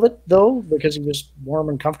middle of it, though, because he was warm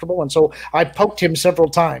and comfortable. And so I poked him several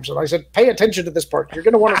times, and I said, pay attention to this part. You're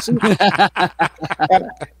going to want to see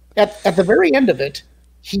at the very end of it,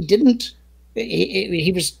 he didn't –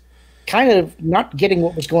 he was kind of not getting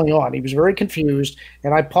what was going on. He was very confused,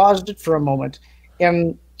 and I paused it for a moment,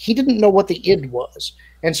 and he didn't know what the id was.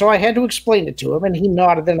 And so I had to explain it to him, and he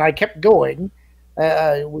nodded, and I kept going.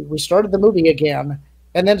 We started the movie again,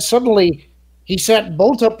 and then suddenly he sat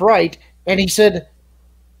bolt upright, and he said,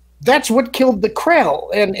 that's what killed the Krell.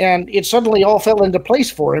 And it suddenly all fell into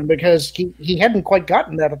place for him because he hadn't quite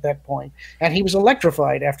gotten that at that point, and he was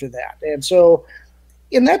electrified after that. And so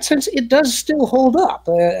in that sense, it does still hold up,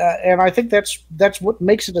 and I think that's what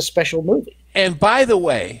makes it a special movie. And by the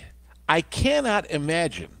way, I cannot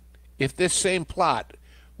imagine if this same plot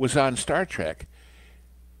was on Star Trek,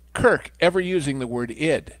 Kirk ever using the word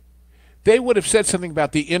id. They would have said something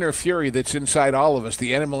about the inner fury that's inside all of us,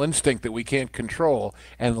 the animal instinct that we can't control,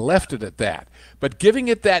 and left it at that. But giving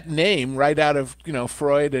it that name right out of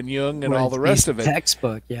Freud and Jung and all the rest of it,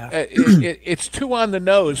 textbook, yeah, it's too on the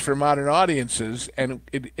nose for modern audiences, and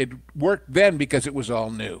it worked then because it was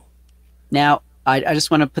all new. Now, I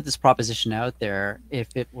just want to put this proposition out there. If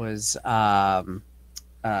it was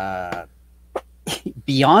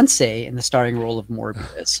Beyonce in the starring role of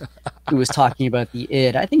Morbius, who was talking about the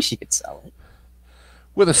id, I think she could sell it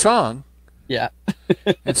with a song, yeah,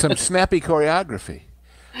 and some snappy choreography.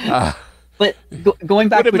 But going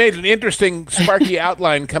back, would have made an interesting, sparky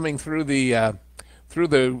outline coming through the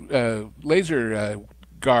laser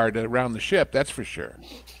guard around the ship. That's for sure.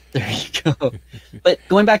 There you go. But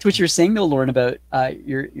going back to what you were saying, though, Lorn, about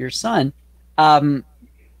your son.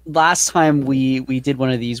 Last time we did one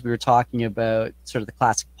of these, we were talking about sort of the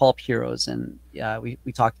classic pulp heroes, and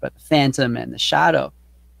we talked about the Phantom and the Shadow.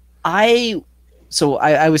 I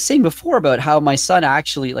was saying before about how my son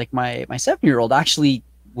actually, like my 7-year-old, actually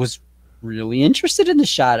was really interested in the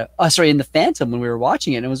Shadow. In the Phantom when we were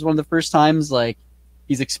watching it. And it was one of the first times like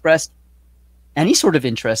he's expressed any sort of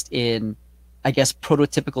interest in, I guess,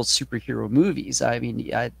 prototypical superhero movies. I mean,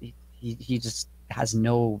 he just has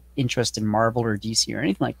no interest in Marvel or DC or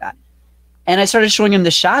anything like that. And I started showing him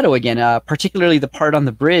the Shadow again, particularly the part on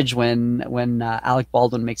the bridge when Alec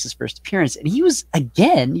Baldwin makes his first appearance, and he was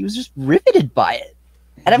just riveted by it.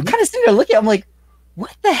 And I'm kind of sitting there looking, I'm like,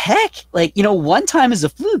 what the heck? Like, one time is a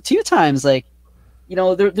fluke, 2 times, like,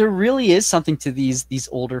 there really is something to these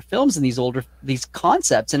older films and these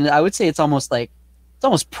concepts, and I would say it's almost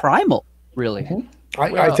primal, really. Mm-hmm.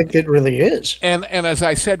 I think it really is. And as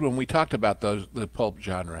I said when we talked about the pulp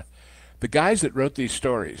genre, the guys that wrote these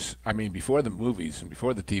stories, I mean, before the movies and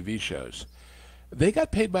before the TV shows, they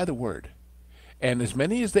got paid by the word. And as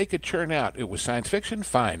many as they could churn out, it was science fiction,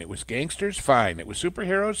 fine. It was gangsters, fine. It was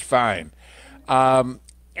superheroes, fine.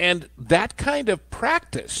 And that kind of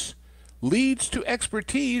practice leads to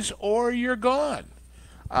expertise, or you're gone.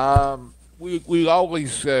 We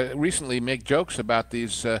always recently make jokes about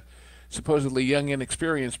these supposedly young,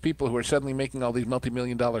 inexperienced people who are suddenly making all these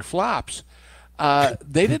multi-million-dollar flops.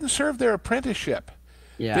 They didn't serve their apprenticeship.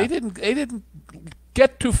 Yeah. They didn't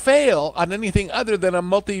get to fail on anything other than a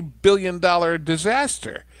multi-billion-dollar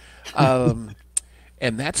disaster, and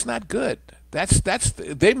that's not good.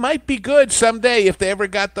 They might be good someday if they ever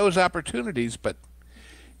got those opportunities, but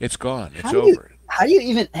it's gone. It's over. How do you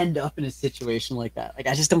even end up in a situation like that? Like,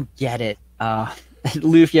 I just don't get it.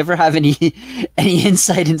 Lou, if you ever have any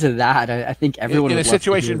insight into that, I think everyone in would a love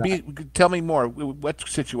situation. to hear that. Tell me more. What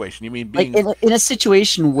situation? You mean being like in a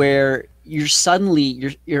situation where you're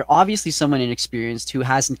obviously someone inexperienced who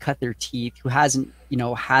hasn't cut their teeth, who hasn't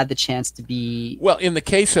had the chance to be. Well, in the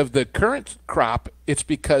case of the current crop, it's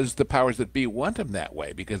because the powers that be want them that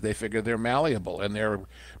way, because they figure they're malleable and they're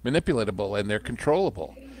manipulatable and they're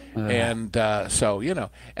controllable, and so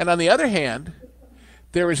And on the other hand,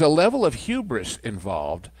 there is a level of hubris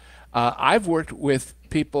involved. I've worked with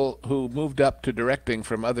people who moved up to directing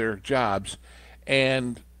from other jobs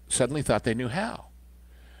and suddenly thought they knew how,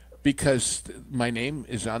 because my name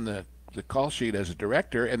is on the call sheet as a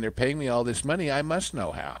director and they're paying me all this money. I must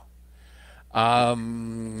know how.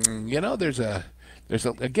 There's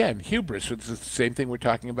again, hubris. It's the same thing we're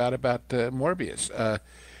talking about Morbius.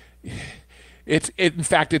 In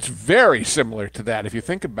fact, it's very similar to that if you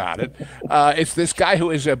think about it. It's this guy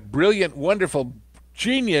who is a brilliant, wonderful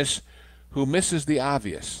genius who misses the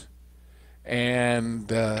obvious.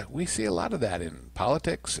 And we see a lot of that in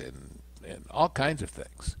politics and all kinds of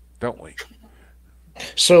things, don't we?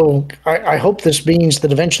 So I hope this means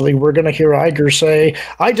that eventually we're going to hear Iger say,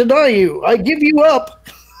 "I deny you. I give you up."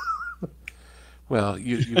 Well,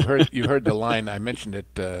 you heard the line. I mentioned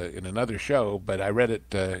it in another show, but I read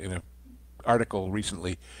it in an article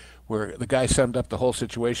recently, where the guy summed up the whole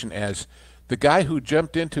situation as, "The guy who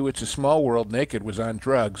jumped into It's a Small World naked was on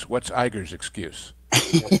drugs. What's Iger's excuse?"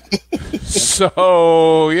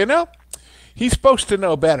 So he's supposed to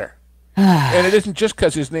know better, and it isn't just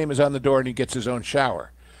because his name is on the door and he gets his own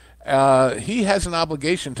shower. He has an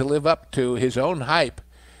obligation to live up to his own hype,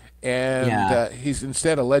 and he's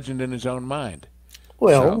instead a legend in his own mind.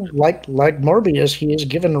 Well, like Morbius, he has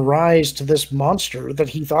given rise to this monster that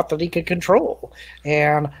he thought that he could control.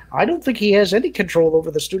 And I don't think he has any control over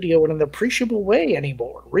the studio in an appreciable way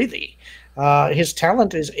anymore, really. His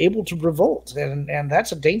talent is able to revolt, and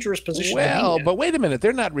that's a dangerous position to be in. But wait a minute.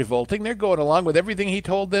 They're not revolting. They're going along with everything he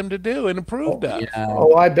told them to do and approved of. Yeah.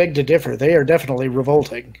 Oh, I beg to differ. They are definitely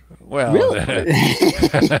revolting. Well, Really?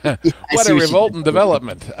 What a revolting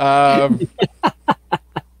development.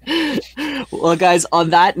 Well, guys, on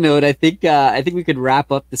that note, I think we could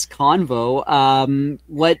wrap up this convo.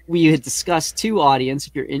 What we had discussed too, audience,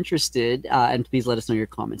 if you're interested, and please let us know your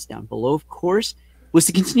comments down below, of course, was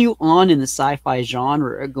to continue on in the sci-fi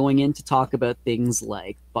genre, going in to talk about things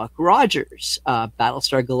like Buck Rogers,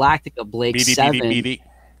 Battlestar Galactica, Blake Seven,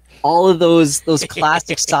 all of those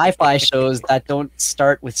classic sci-fi shows that don't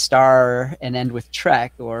start with Star and end with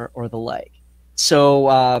Trek or the like.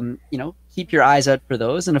 So, keep your eyes out for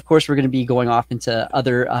those. And of course, we're going to be going off into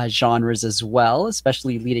other genres as well,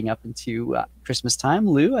 especially leading up into Christmas time.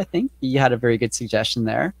 Lou, I think you had a very good suggestion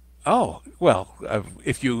there. Oh, well,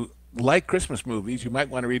 if you like Christmas movies, you might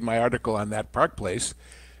want to read my article on that Park Place.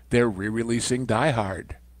 They're re-releasing Die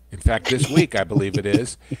Hard. In fact, this week, I believe it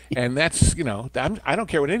is. And that's, I don't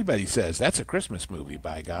care what anybody says. That's a Christmas movie,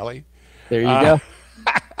 by golly. There you go.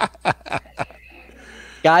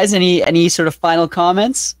 Guys, any sort of final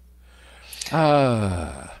comments?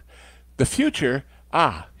 The future.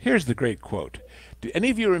 Here's the great quote. Do any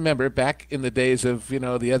of you remember back in the days of,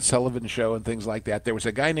 the Ed Sullivan Show and things like that, there was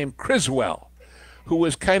a guy named Criswell who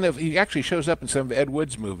was he actually shows up in some of Ed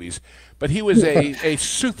Wood's movies, but he was a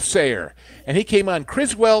soothsayer, and he came on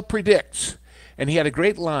Criswell Predicts, and he had a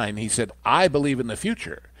great line. He said, "I believe in the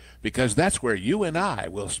future, because that's where you and I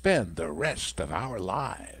will spend the rest of our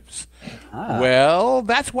lives." Well,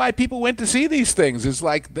 that's why people went to see these things. It's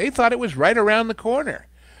like they thought it was right around the corner.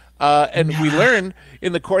 And we learned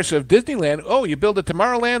in the course of Disneyland, you build a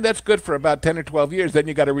Tomorrowland, that's good for about 10 or 12 years. Then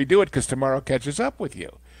you got to redo it because tomorrow catches up with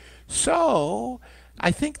you. So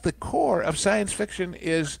I think the core of science fiction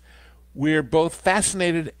is we're both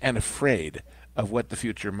fascinated and afraid of what the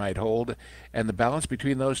future might hold. And the balance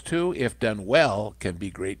between those two, if done well, can be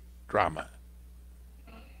great drama.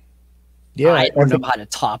 Yeah, I don't know how to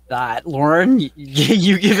top that. Lauren,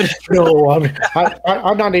 you give it a try. No,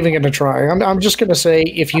 I'm not even going to try. I'm just going to say,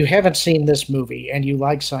 if you haven't seen this movie and you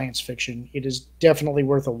like science fiction, it is definitely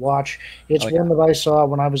worth a watch. It's one that I saw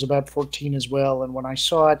when I was about 14 as well, and when I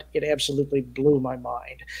saw it, it absolutely blew my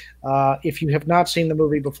mind. If you have not seen the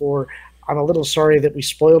movie before, I'm a little sorry that we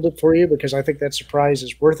spoiled it for you, because I think that surprise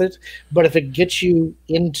is worth it. But if it gets you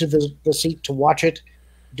into the seat to watch it,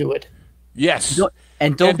 do it. Yes.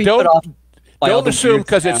 Don't be put off. Don't assume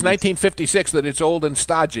because it's 1956 that it's old and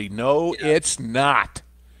stodgy. No, it's not.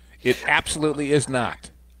 It absolutely is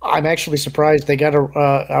not. I'm actually surprised they got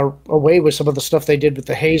away with some of the stuff they did with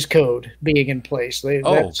the Hays Code being in place.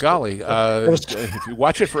 Golly. If you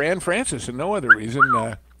watch it for Anne Francis and no other reason,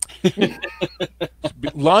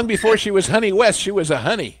 long before she was Honey West, she was a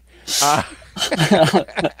honey.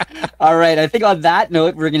 All right. I think on that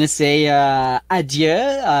note, we're going to say adieu,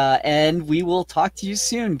 and we will talk to you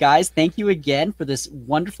soon. Guys, thank you again for this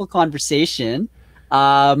wonderful conversation.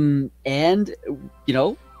 And,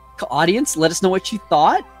 audience, let us know what you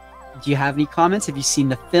thought. Do you have any comments? Have you seen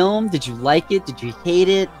the film? Did you like it? Did you hate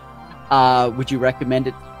it? Would you recommend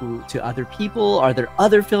it to other people? Are there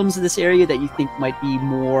other films in this area that you think might be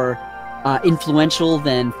more influential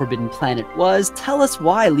than Forbidden Planet was? Tell us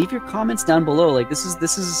why. Leave your comments down below. Like, this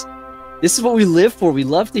is what we live for. We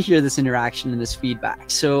love to hear this interaction and this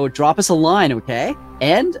feedback. So drop us a line, okay?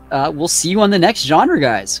 And we'll see you on the next Genre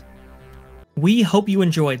Guys. We hope you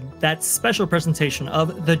enjoyed that special presentation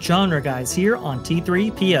of The Genre Guys here on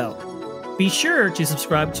T3PO. Be sure to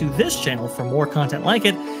subscribe to this channel for more content like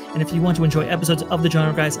it, and if you want to enjoy episodes of The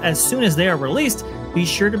Genre Guys as soon as they are released, be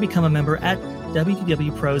sure to become a member at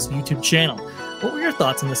WDW Pro's YouTube channel. What were your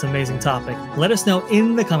thoughts on this amazing topic? Let us know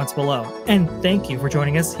in the comments below. And thank you for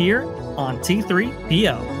joining us here on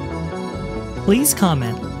T3PO. Please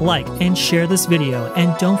comment, like, and share this video,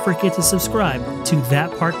 and don't forget to subscribe to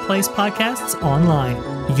That Park Place Podcasts Online,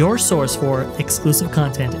 your source for exclusive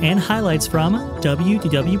content and highlights from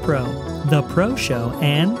WDW Pro, The Pro Show,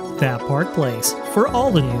 and That Park Place for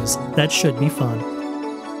all the news that should be fun.